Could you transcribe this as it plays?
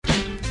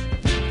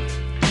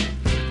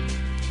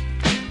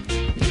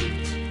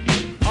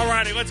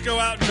let's go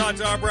out and talk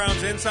to our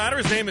Browns insider.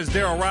 His name is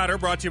Daryl Ruiter,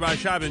 brought to you by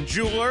Schaub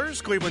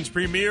Jewelers, Cleveland's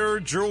premier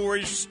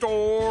jewelry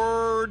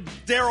store.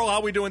 Daryl,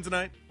 how we doing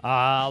tonight?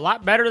 A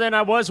lot better than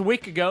I was a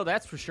week ago,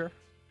 that's for sure.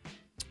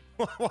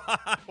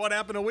 What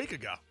happened a week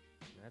ago?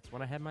 That's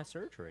when I had my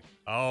surgery.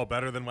 Oh,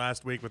 better than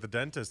last week with the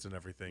dentist and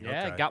everything.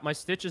 Yeah, okay. Got my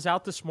stitches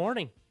out this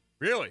morning.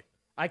 Really?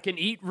 I can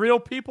eat real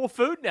people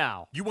food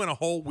now. You went a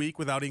whole week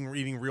without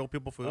eating real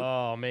people food?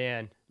 Oh,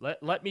 man.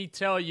 Let me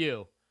tell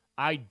you,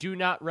 I do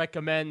not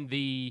recommend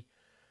the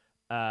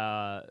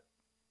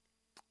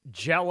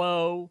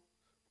Jell-O,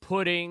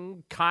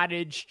 pudding,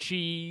 cottage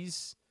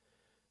cheese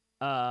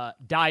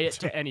diet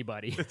to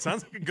anybody. It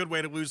sounds like a good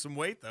way to lose some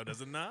weight, though,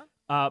 does it not?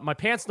 My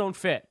pants don't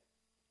fit.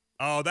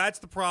 Oh, that's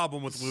the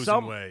problem with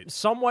losing weight.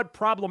 Somewhat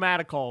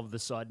problematical all of a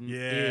sudden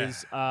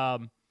is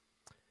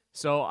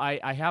so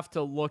I have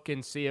to look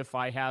and see if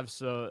I have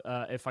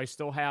if I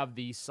still have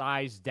the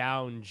size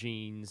down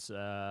jeans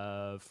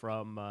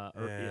from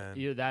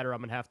either that or I'm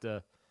gonna have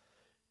to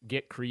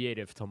get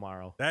creative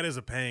tomorrow. That is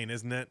a pain,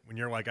 isn't it? When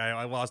you're like,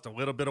 I lost a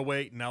little bit of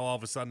weight, and now all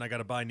of a sudden I got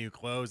to buy new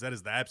clothes. That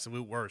is the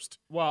absolute worst.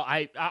 Well,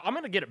 I'm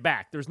going to get it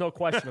back. There's no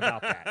question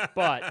about that.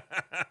 But,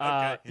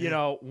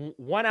 okay.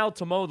 Went out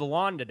to mow the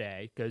lawn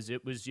today because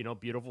it was,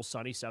 beautiful,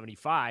 sunny,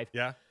 75.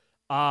 Yeah.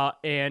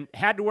 And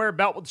had to wear a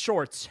belt with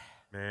shorts.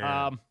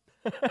 Man.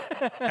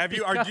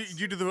 Did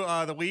you do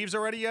the leaves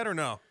already yet or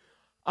no?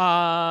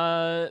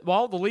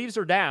 Well, the leaves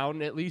are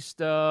down, at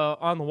least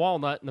on the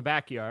walnut in the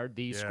backyard.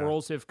 The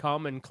squirrels have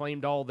come and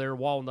claimed all their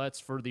walnuts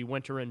for the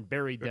winter and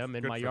buried them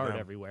in my yard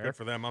everywhere. Good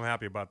for them. I'm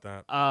happy about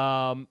that.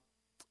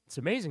 It's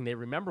amazing. They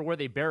remember where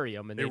they bury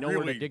them, and they know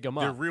where to dig them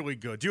up. They're really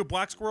good. Do you have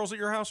black squirrels at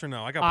your house or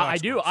no? I got black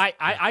squirrels.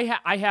 I do.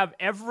 I have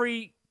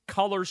every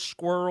color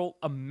squirrel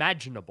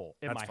imaginable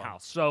in my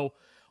house. So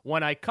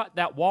when I cut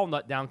that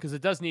walnut down, because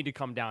it does need to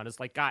come down, it's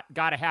like got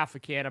a half a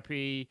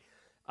canopy.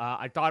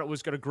 I thought it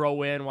was going to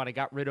grow in when I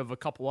got rid of a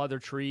couple other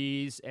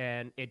trees,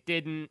 and it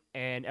didn't.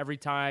 And every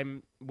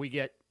time we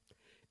get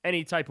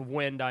any type of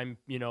wind, I'm,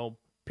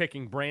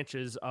 picking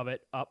branches of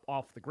it up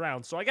off the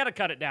ground. So I got to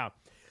cut it down.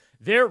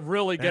 They're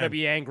really going to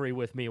be angry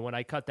with me when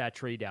I cut that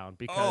tree down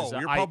because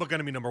you're probably going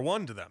to be number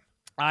one to them.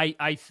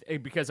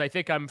 Because I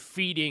think I'm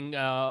feeding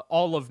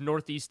all of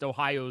Northeast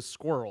Ohio's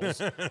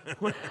squirrels,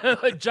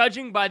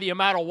 judging by the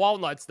amount of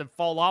walnuts that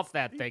fall off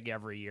that thing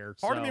every year.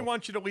 Part of me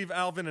wants you to leave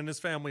Alvin and his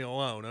family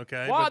alone,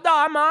 okay? Well, no,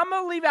 I'm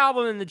going to leave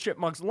Alvin and the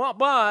chipmunks alone,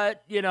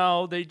 but,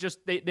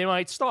 they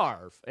might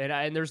starve,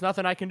 and there's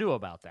nothing I can do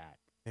about that.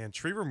 And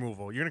tree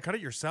removal. You're going to cut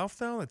it yourself,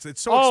 though? It's so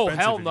expensive. Oh,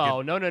 hell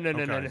no. No.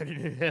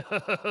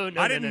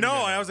 I didn't know.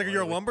 I was like,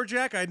 you're a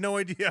lumberjack? I had no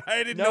idea.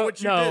 I didn't know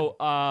what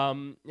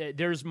you did.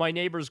 There's my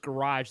neighbor's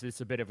garage that's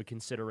a bit of a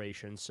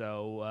consideration,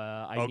 so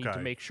I need to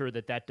make sure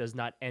that does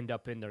not end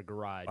up in their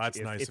garage.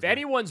 That's nice. If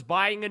anyone's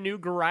buying a new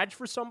garage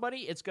for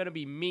somebody, it's going to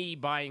be me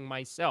buying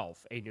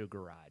myself a new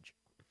garage.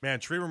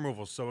 Man, tree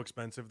removal is so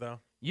expensive, though.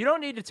 You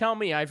don't need to tell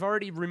me. I've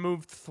already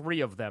removed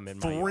 3 of them in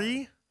my yard.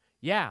 3?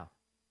 Yeah.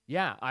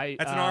 Yeah,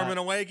 that's an arm and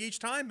a leg each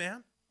time,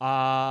 man.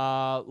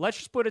 Let's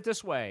just put it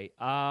this way.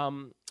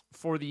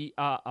 For the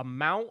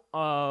amount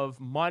of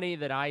money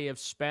that I have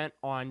spent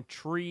on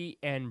tree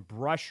and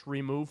brush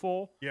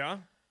removal,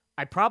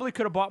 I probably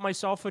could have bought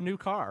myself a new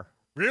car.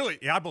 Really?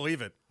 Yeah, I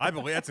believe it.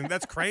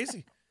 That's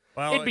crazy.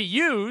 Well, it'd be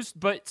used,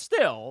 but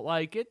still,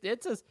 like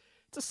it's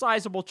a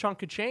sizable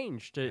chunk of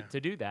change to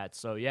do that.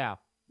 So yeah.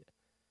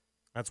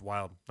 That's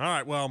wild. All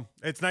right, well,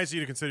 it's nice of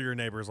you to consider your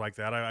neighbors like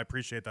that. I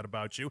appreciate that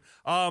about you.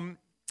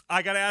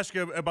 I got to ask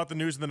you about the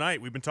news of the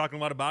night. We've been talking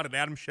a lot about it.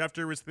 Adam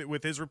Schefter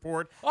with his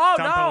report. Oh,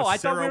 Tom no. I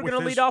thought we were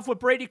going to lead off with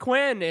Brady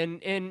Quinn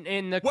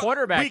in the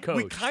quarterback coach.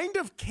 We kind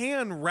of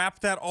can wrap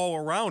that all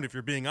around if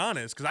you're being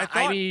honest, because I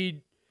thought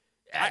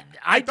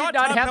I thought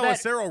Tom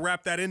Pelissero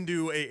wrapped that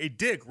into a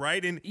dig,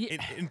 right? And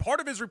in part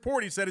of his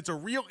report, he said it's a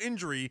real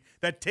injury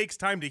that takes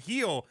time to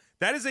heal.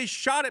 That is a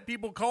shot at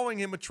people calling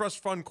him a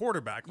trust fund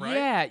quarterback,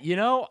 right?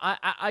 Yeah,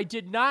 I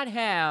did not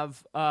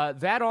have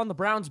that on the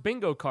Browns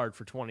bingo card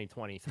for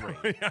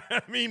 2023.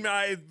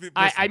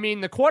 I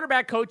mean, the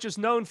quarterback coach is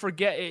known for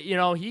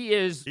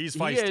he's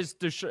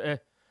feisty.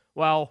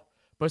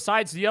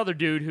 Besides the other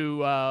dude who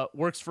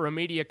works for a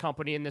media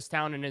company in this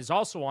town and is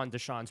also on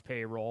Deshaun's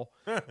payroll,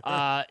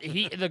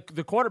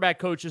 the quarterback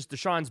coach is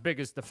Deshaun's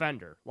biggest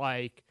defender.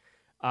 Like,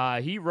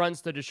 he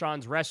runs to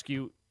Deshaun's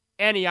rescue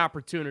any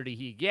opportunity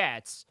he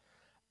gets.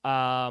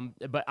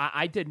 But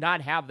I did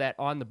not have that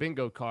on the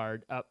bingo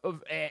card.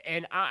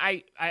 And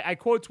I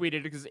quote tweeted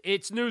it because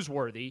it's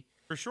newsworthy.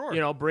 For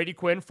sure. Brady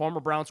Quinn, former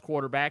Browns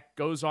quarterback,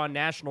 goes on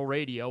national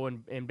radio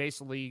and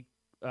basically,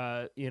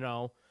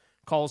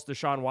 calls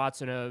Deshaun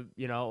Watson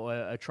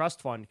a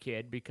trust fund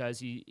kid because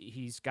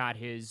he's got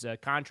his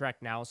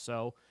contract now,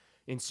 so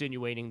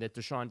insinuating that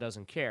Deshaun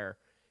doesn't care.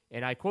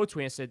 And I quote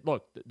tweeted and said,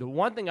 look, the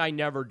one thing I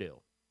never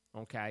do,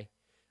 okay,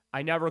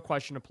 I never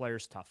question a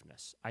player's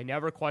toughness. I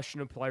never question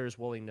a player's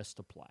willingness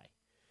to play.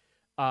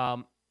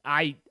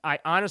 I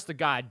honest to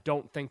God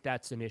don't think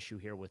that's an issue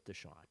here with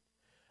Deshaun.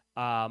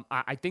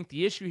 I think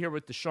the issue here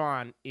with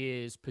Deshaun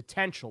is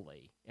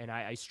potentially, and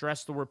I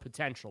stress the word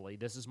potentially,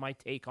 this is my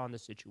take on the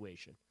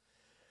situation,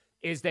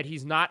 is that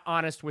he's not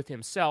honest with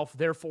himself,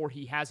 therefore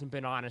he hasn't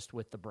been honest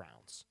with the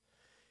Browns.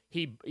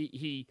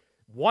 He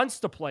wants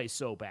to play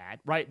so bad,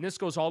 right? And this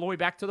goes all the way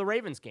back to the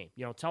Ravens game.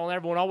 Telling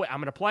everyone, oh, I'm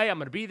going to play, I'm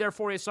going to be there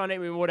for you Sunday,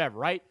 whatever,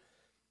 right?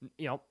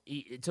 To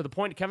the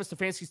point Kevin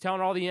Stefanski's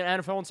telling all the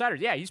NFL insiders,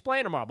 yeah, he's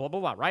playing tomorrow, blah, blah,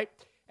 blah, right?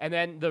 And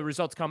then the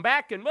results come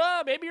back, and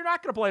maybe you're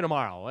not going to play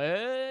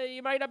tomorrow.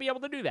 You might not be able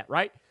to do that,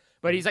 right?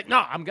 But he's like, no,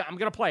 I'm going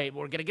to play.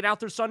 We're going to get out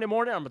there Sunday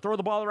morning. I'm going to throw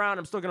the ball around.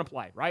 I'm still going to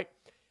play, right?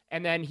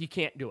 And then he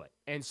can't do it.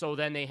 And so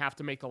then they have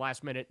to make the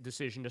last-minute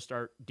decision to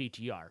start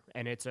DTR,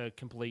 and it's a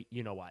complete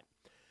you-know-what.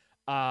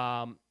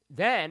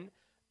 Then,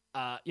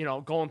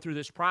 going through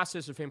this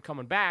process of him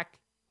coming back,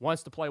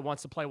 wants to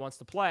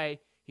play.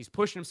 He's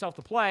pushing himself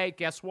to play.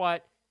 Guess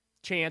what?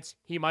 Chance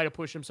he might have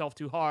pushed himself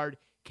too hard,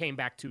 came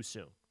back too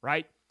soon,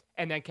 right?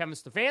 And then Kevin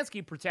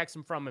Stefanski protects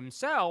him from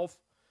himself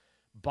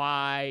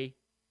by,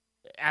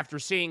 after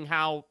seeing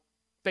how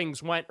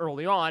things went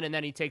early on, and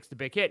then he takes the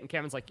big hit, and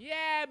Kevin's like,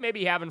 yeah,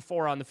 maybe having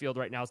 4 on the field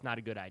right now is not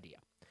a good idea.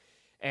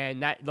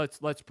 And that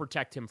let's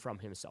protect him from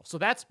himself. So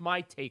that's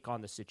my take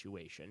on the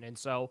situation. And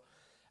so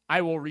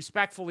I will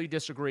respectfully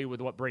disagree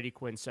with what Brady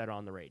Quinn said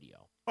on the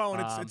radio. Well,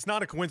 and it's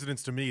not a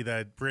coincidence to me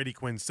that Brady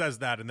Quinn says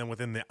that, and then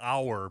within the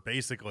hour,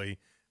 basically,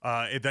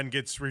 it then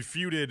gets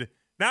refuted.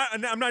 Now,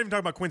 I'm not even talking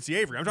about Quincy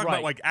Avery. I'm talking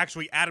about like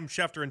actually Adam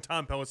Schefter and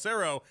Tom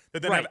Pelissero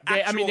that then have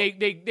actual...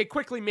 They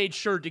quickly made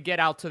sure to get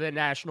out to the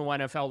national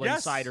NFL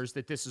insiders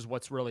that this is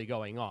what's really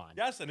going on.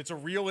 Yes, and it's a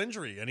real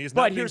injury, and he's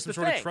not being some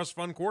sort of trust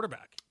fund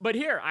quarterback. But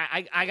here,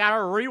 I got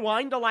to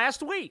rewind to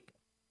last week,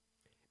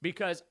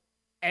 because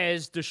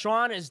as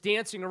Deshaun is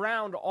dancing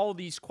around all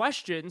these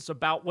questions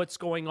about what's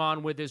going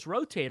on with his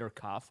rotator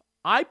cuff,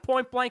 I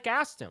point blank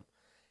asked him,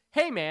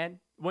 hey man,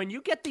 when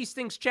you get these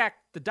things checked,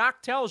 the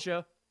doc tells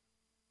you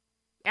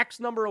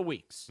X number of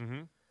weeks.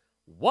 Mm-hmm.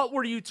 What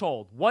were you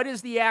told? What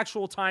is the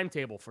actual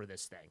timetable for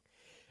this thing?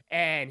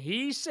 And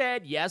he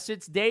said, yes,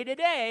 it's day to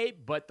day,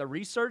 but the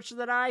research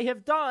that I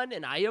have done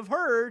and I have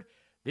heard,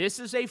 this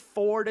is a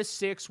 4 to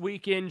 6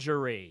 week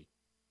injury.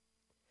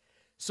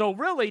 So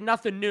really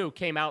nothing new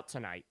came out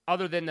tonight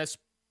other than this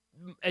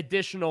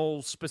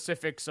additional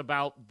specifics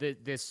about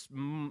this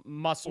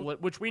muscle,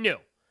 which we knew.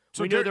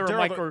 So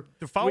the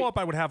follow-up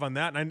I would have on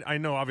that, and I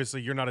know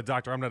obviously you're not a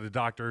doctor, I'm not a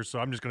doctor, so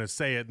I'm just going to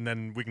say it, and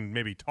then we can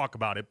maybe talk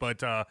about it.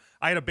 But I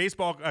had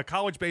a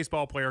college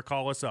baseball player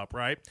call us up,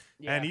 right?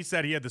 Yeah. And he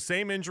said he had the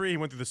same injury, he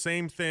went through the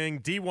same thing,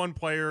 D1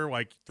 player,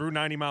 like threw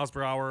 90 miles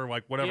per hour,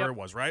 like whatever it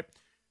was, right?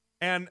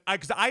 And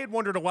because I had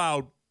wondered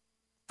aloud,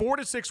 4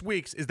 to 6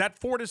 weeks, is that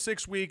 4 to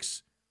 6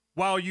 weeks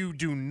while you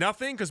do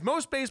nothing? Because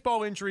most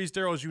baseball injuries,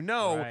 Daryl, as you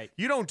know,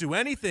 you don't do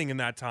anything in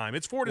that time.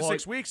 It's 4 to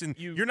 6 weeks, and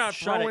you're not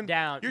throwing it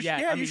down.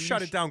 You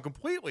shut it down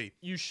completely.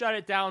 You shut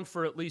it down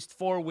for at least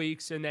 4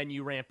 weeks, and then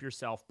you ramp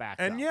yourself back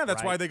up. And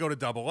that's why they go to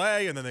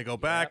Double-A, and then they go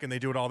back, and they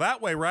do it all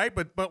that way, right?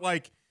 But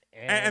like,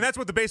 and that's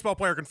what the baseball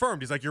player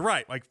confirmed. He's like, you're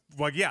right. Like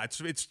yeah,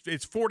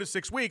 it's 4 to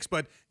 6 weeks,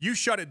 but you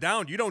shut it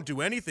down. You don't do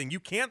anything. You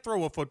can't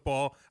throw a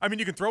football. I mean,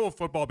 you can throw a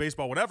football,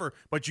 baseball, whatever,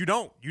 but you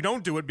don't. You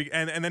don't do it.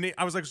 And then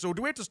I was like, so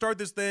do we have to start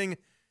this thing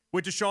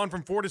with Deshaun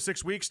from 4 to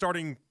 6 weeks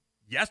starting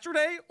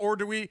yesterday, or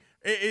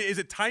is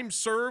it time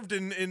served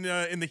in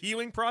the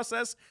healing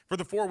process for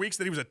the 4 weeks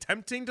that he was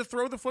attempting to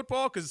throw the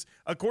football? Because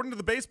according to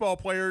the baseball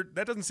player,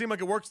 that doesn't seem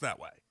like it works that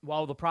way.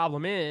 Well, the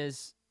problem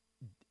is,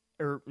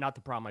 or not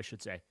the problem, I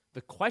should say.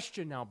 The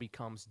question now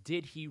becomes,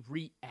 did he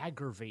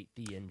re-aggravate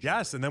the injury?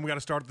 Yes, and then we got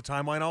to start the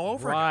timeline all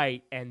over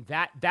again. And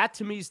that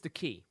to me is the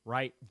key,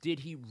 right? Did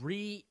he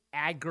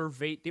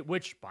re-aggravate it,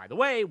 which, by the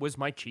way, was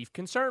my chief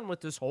concern with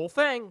this whole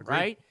thing, Agreed.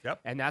 Right? Yep.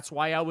 And that's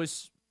why I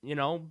was,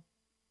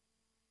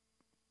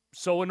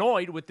 so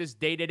annoyed with this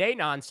day-to-day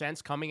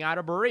nonsense coming out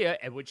of Berea,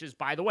 which is,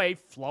 by the way,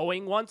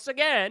 flowing once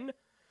again.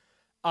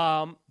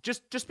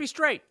 Just be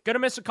straight. Gonna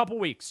miss a couple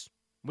weeks.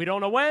 We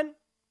don't know when.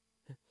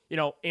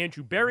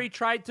 Andrew Berry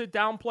tried to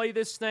downplay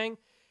this thing.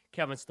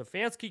 Kevin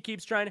Stefanski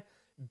keeps trying to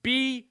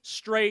be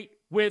straight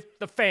with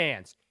the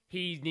fans.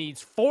 He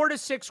needs 4 to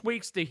 6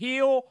 weeks to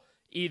heal,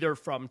 either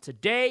from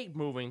today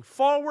moving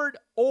forward,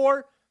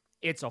 or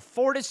it's a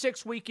 4 to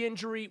 6 week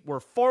injury. We're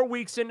 4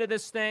 weeks into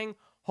this thing.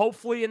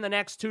 Hopefully in the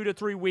next 2 to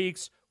 3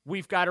 weeks,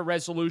 we've got a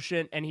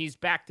resolution, and he's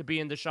back to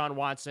being Deshaun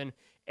Watson,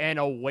 and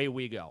away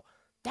we go.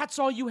 That's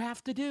all you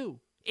have to do.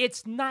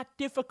 It's not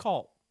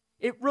difficult.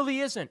 It really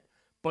isn't.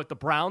 But the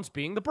Browns,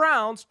 being the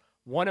Browns,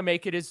 want to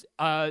make it as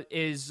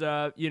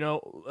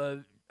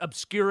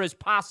obscure as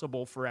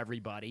possible for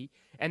everybody,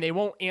 and they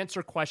won't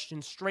answer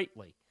questions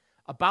straightly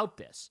about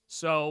this.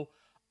 So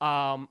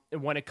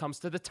when it comes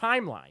to the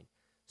timeline.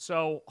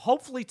 So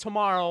hopefully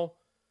tomorrow,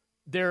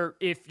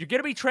 if you're going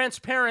to be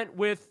transparent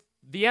with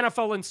the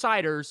NFL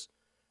insiders,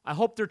 I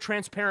hope they're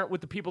transparent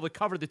with the people that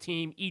cover the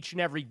team each and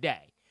every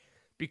day,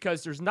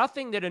 because there's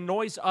nothing that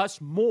annoys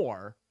us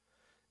more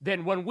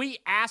than when we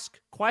ask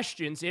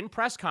questions in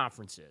press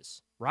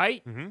conferences,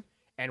 right? Mm-hmm.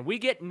 And we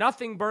get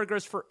nothing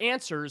burgers for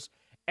answers,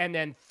 And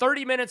then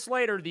 30 minutes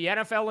later, the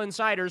NFL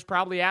insiders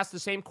probably asked the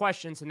same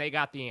questions, and they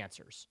got the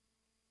answers.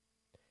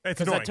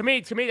 Because to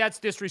me, that's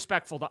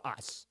disrespectful to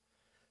us.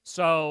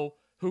 So,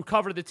 who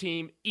cover the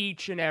team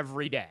each and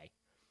every day.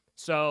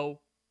 So,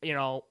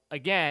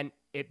 again,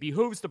 it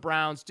behooves the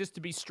Browns just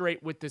to be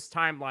straight with this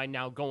timeline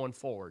now going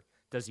forward.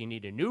 Does he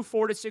need a new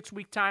 4 to 6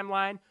 week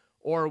timeline,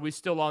 or are we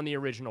still on the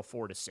original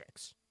 4 to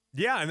 6?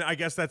 Yeah, and I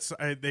guess that's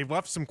they've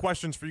left some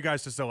questions for you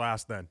guys to still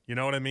ask then. You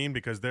know what I mean?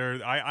 Because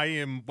I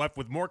am left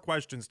with more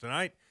questions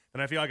tonight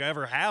than I feel like I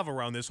ever have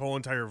around this whole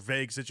entire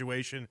vague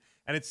situation.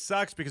 And it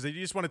sucks because you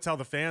just want to tell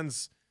the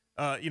fans,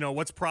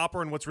 what's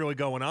proper and what's really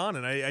going on.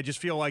 And I just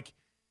feel like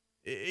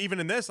even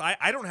in this,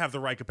 I don't have the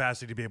right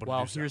capacity to be able to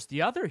do so. Well,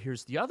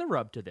 here's the other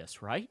rub to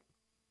this, right?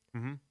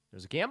 Mm-hmm.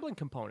 There's a gambling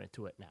component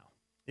to it now.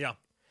 Yeah.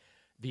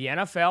 The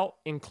NFL,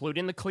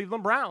 including the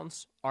Cleveland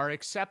Browns, are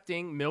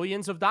accepting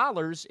millions of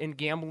dollars in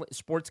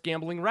sports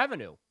gambling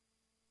revenue.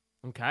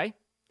 Okay?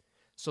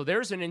 So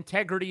there's an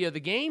integrity of the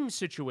game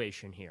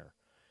situation here.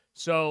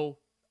 So,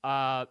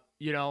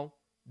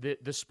 the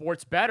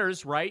sports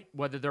bettors, right,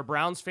 whether they're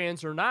Browns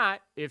fans or not,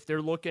 if they're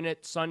looking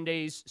at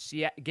Sunday's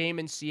game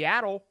in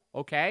Seattle,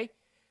 okay,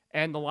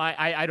 and the line,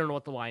 I don't know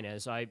what the line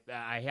is. I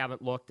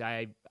haven't looked.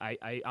 I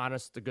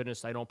honest to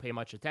goodness, I don't pay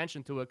much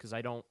attention to it because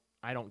I don't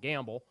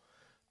gamble.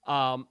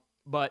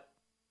 But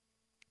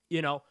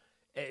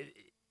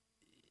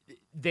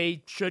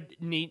they should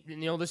need,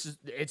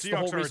 it's the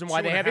whole reason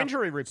why they have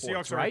injury reports,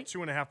 Seahawks right?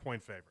 Seahawks are 2.5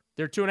 point favorite.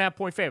 They're 2.5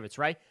 point favorites,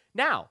 right?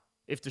 Now,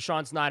 if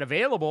Deshaun's not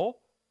available,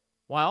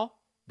 well,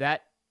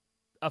 that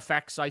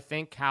affects, I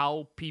think,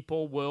 how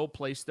people will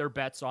place their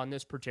bets on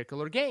this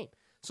particular game.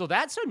 So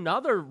that's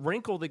another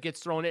wrinkle that gets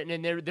thrown in.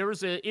 And there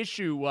was an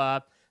issue.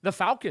 The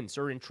Falcons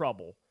are in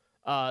trouble.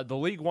 The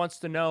league wants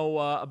to know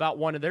about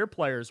one of their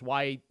players,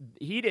 why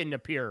he didn't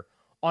appear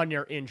on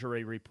their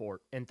injury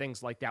report and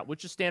things like that,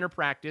 which is standard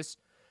practice.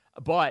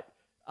 But,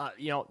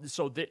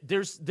 so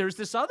there's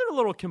this other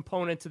little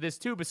component to this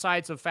too,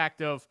 besides the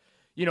fact of,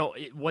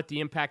 what the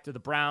impact of the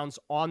Browns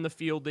on the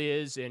field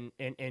is and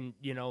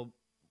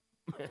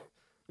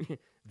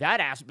that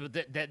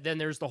aspect. Then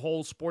there's the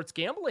whole sports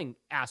gambling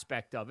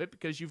aspect of it,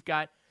 because you've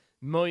got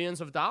millions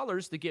of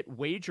dollars that get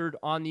wagered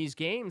on these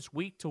games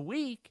week to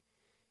week.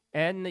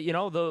 And,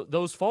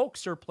 those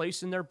folks are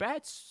placing their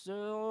bets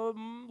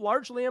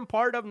largely in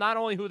part of not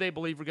only who they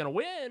believe are going to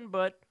win,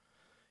 but,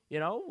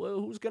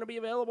 who's going to be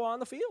available on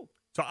the field.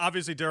 So,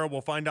 obviously, Daryl,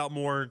 we'll find out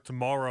more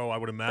tomorrow, I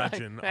would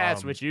imagine.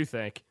 That's what you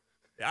think.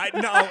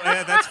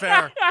 That's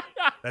fair.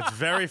 That's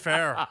very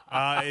fair.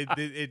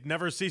 It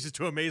never ceases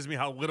to amaze me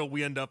how little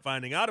we end up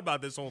finding out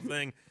about this whole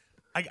thing.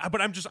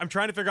 But I'm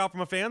trying to figure out from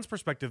a fan's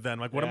perspective then,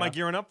 like, what am I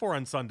gearing up for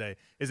on Sunday?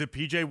 Is it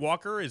PJ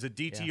Walker? Is it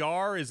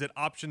DTR? Is it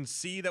option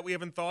C that we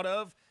haven't thought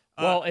of?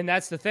 Well, and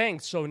that's the thing.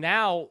 So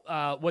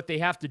now what they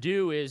have to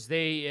do is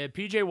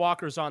PJ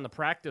Walker's on the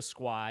practice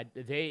squad.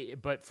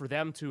 But for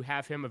them to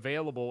have him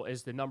available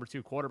as the number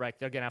 2 quarterback,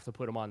 they're going to have to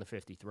put him on the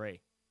 53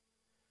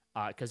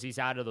 because he's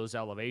out of those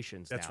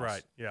elevations That's now.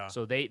 right, yeah.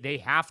 So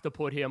they have to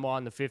put him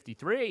on the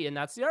 53, and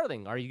that's the other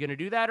thing. Are you going to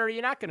do that or are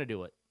you not going to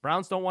do it?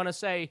 Browns don't want to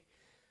say.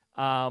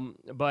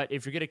 But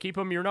if you're going to keep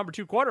him your number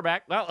 2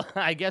 quarterback, well,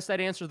 I guess that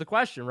answers the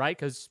question, right?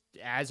 Because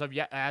as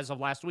of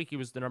last week, he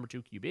was the number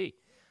 2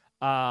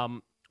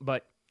 QB.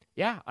 But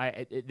yeah,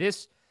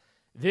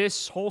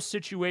 this whole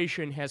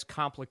situation has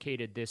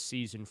complicated this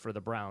season for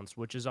the Browns,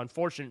 which is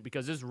unfortunate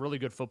because this is a really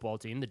good football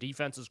team. The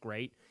defense is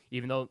great,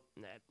 even though,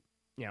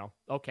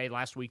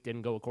 last week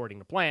didn't go according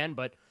to plan,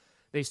 but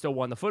they still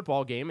won the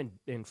football game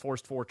and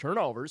forced 4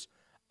 turnovers.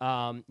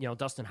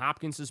 Dustin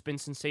Hopkins has been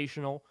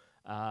sensational.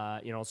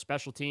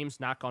 Special teams,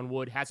 knock on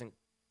wood, hasn't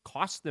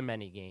cost them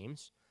any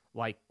games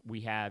like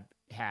we have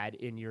had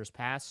in years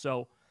past.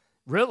 So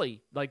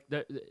really, like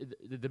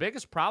the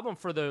biggest problem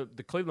for the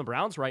Cleveland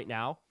Browns right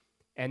now,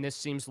 and this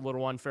seems a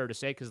little unfair to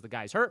say because the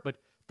guy's hurt, but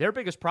their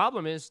biggest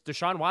problem is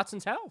Deshaun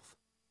Watson's health.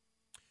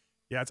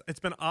 Yeah, it's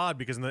been odd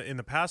because in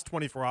the past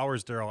 24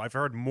 hours, Daryl, I've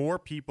heard more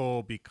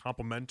people be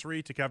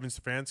complimentary to Kevin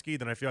Stefanski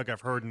than I feel like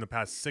I've heard in the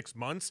past 6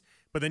 months.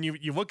 But then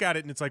you look at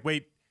it and it's like,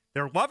 wait,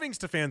 they're loving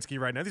Stefanski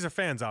right now. These are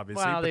fans,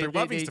 obviously, but they're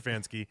loving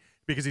Stefanski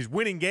because he's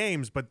winning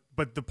games. But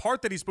the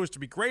part that he's supposed to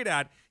be great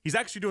at, he's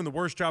actually doing the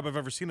worst job I've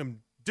ever seen him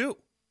do,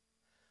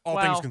 all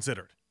things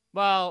considered.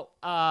 Well,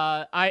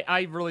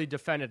 I really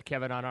defended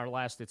Kevin on our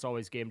last It's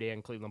Always Game Day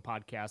in Cleveland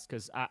podcast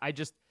because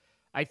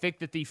I think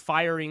that the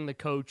firing the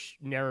coach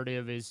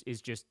narrative is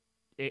just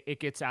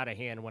it gets out of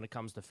hand when it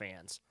comes to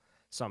fans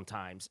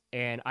sometimes.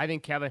 And I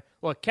think Kevin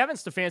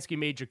Stefanski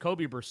made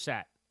Jacoby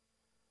Brissett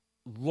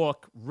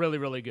look really,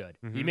 really good.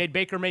 Mm-hmm. He made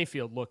Baker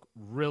Mayfield look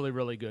really,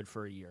 really good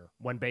for a year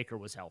when Baker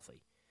was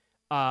healthy.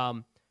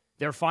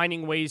 They're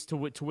finding ways to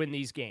win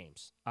these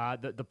games.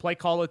 The play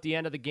call at the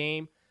end of the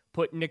game,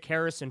 put Nick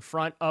Harris in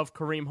front of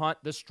Kareem Hunt,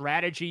 the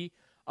strategy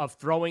of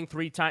throwing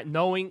 3 times,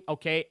 knowing,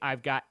 okay,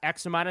 I've got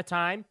X amount of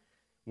time.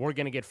 We're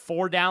going to get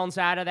 4 downs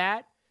out of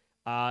that.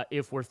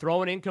 If we're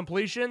throwing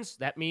incompletions,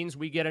 that means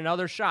we get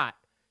another shot.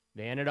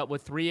 They ended up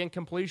with 3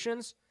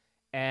 incompletions,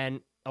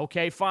 and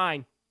okay,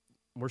 fine.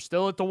 We're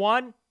still at the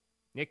 1.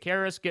 Nick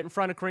Harris, get in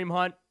front of Kareem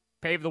Hunt,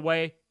 pave the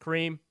way.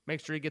 Kareem, make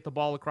sure you get the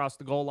ball across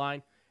the goal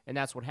line, and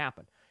that's what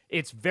happened.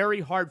 It's very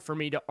hard for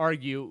me to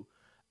argue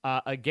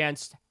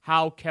against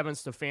how Kevin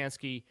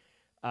Stefanski,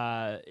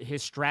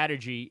 his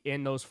strategy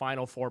in those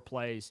final 4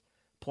 plays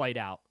played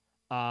out.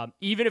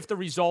 Even if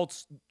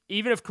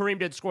Kareem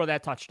didn't score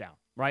that touchdown,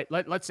 right?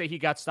 Let's say he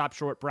got stopped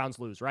short, Browns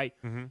lose, right?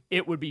 Mm-hmm.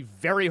 It would be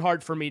very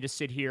hard for me to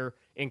sit here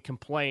and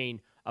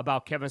complain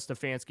about Kevin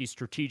Stefanski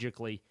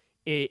strategically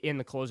in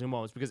the closing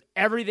moments, because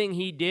everything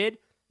he did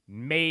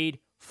made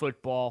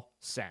football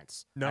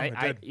sense. No, it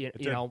did.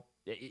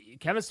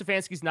 Kevin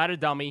Stefanski's not a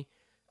dummy.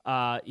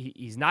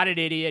 He's not an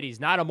idiot. He's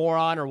not a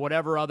moron or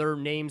whatever other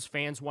names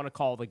fans want to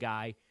call the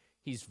guy.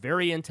 He's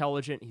very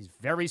intelligent. He's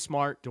very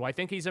smart. Do I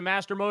think he's a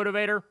master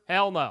motivator?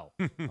 Hell no.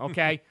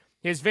 Okay?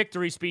 His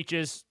victory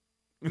speeches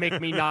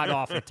make me nod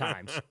off at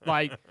times.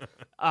 Like,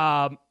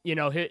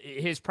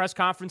 his press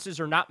conferences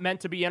are not meant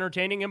to be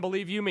entertaining, and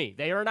believe you me,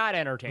 they are not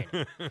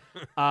entertaining.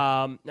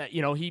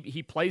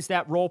 He plays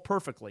that role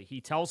perfectly. He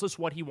tells us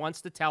what he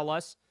wants to tell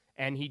us,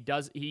 and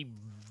he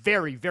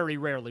very, very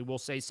rarely will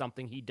say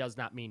something he does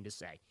not mean to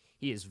say.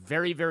 He is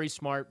very, very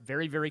smart,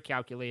 very, very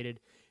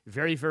calculated,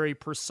 very, very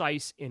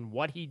precise in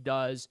what he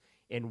does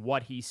and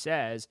what he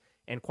says.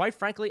 And quite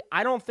frankly,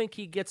 I don't think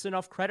he gets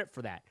enough credit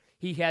for that.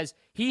 He has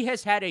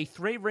had a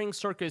 3-ring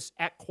circus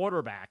at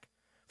quarterback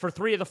for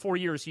 3 of the 4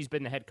 years he's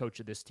been the head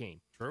coach of this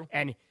team. True.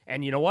 And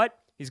you know what?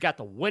 He's got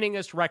the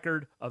winningest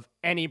record of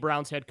any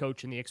Browns head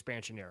coach in the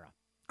expansion era.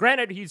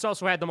 Granted, he's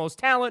also had the most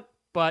talent,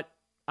 but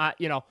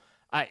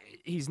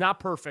he's not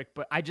perfect.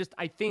 But I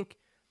think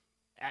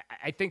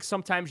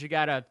sometimes you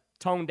gotta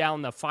tone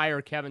down the fire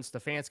Kevin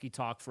Stefanski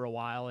talk for a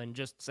while and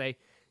just say,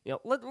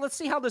 let's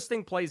see how this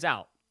thing plays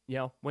out.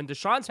 When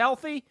Deshaun's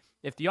healthy,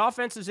 if the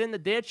offense is in the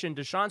ditch and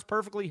Deshaun's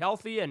perfectly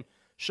healthy and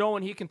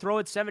showing he can throw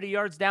it 70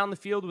 yards down the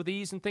field with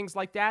ease and things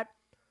like that,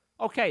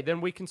 okay,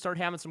 then we can start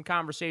having some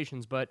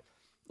conversations. But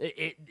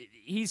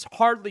he's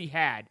hardly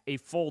had a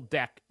full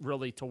deck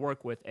really to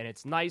work with, and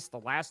it's nice the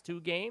last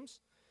 2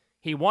 games.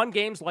 He won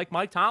games like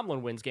Mike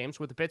Tomlin wins games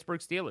with the Pittsburgh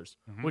Steelers,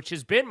 which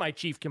has been my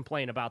chief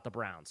complaint about the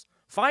Browns.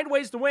 Find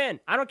ways to win.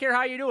 I don't care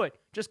how you do it.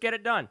 Just get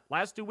it done.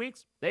 Last 2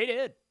 weeks, they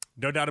did.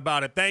 No doubt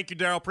about it. Thank you,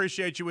 Daryl.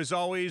 Appreciate you as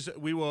always.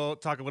 We will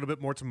talk a little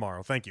bit more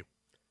tomorrow. Thank you.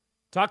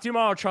 Talk to you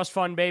tomorrow, Trust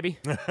Fund, baby.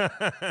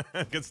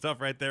 Good stuff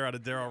right there out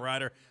of Daryl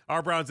Ruiter.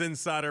 Our Browns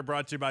Insider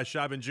brought to you by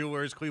Scheib &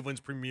 Jewelers, Cleveland's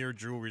premier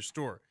jewelry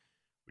store.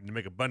 We need to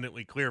make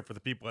abundantly clear for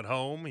the people at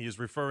home, he is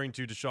referring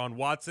to Deshaun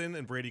Watson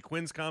and Brady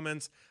Quinn's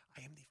comments.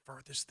 I am the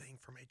furthest thing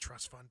from a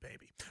trust fund,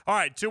 baby. All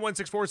right,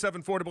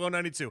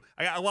 216-474-0092.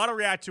 I got a lot to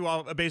react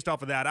to based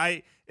off of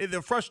that.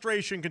 The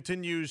frustration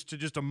continues to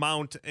just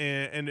amount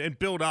and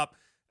build up.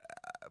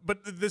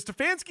 But the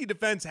Stefanski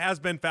defense has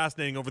been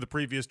fascinating over the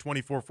previous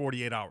 24,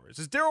 48 hours.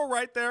 Is Daryl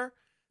right there?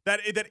 That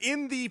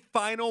in the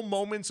final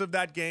moments of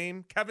that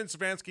game, Kevin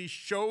Stefanski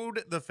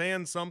showed the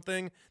fans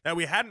something that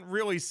we hadn't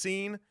really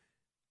seen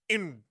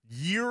in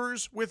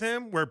years with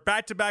him, where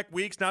back-to-back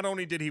weeks, not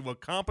only did he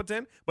look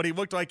competent, but he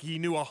looked like he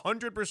knew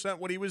 100%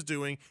 what he was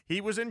doing.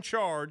 He was in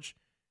charge.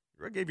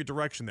 I gave you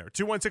direction there.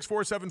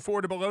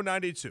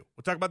 216-474-0092. We'll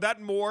talk about that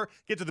and more.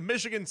 Get to the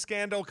Michigan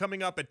scandal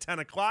coming up at 10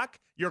 o'clock.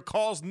 Your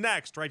call's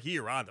next right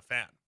here on The Fan.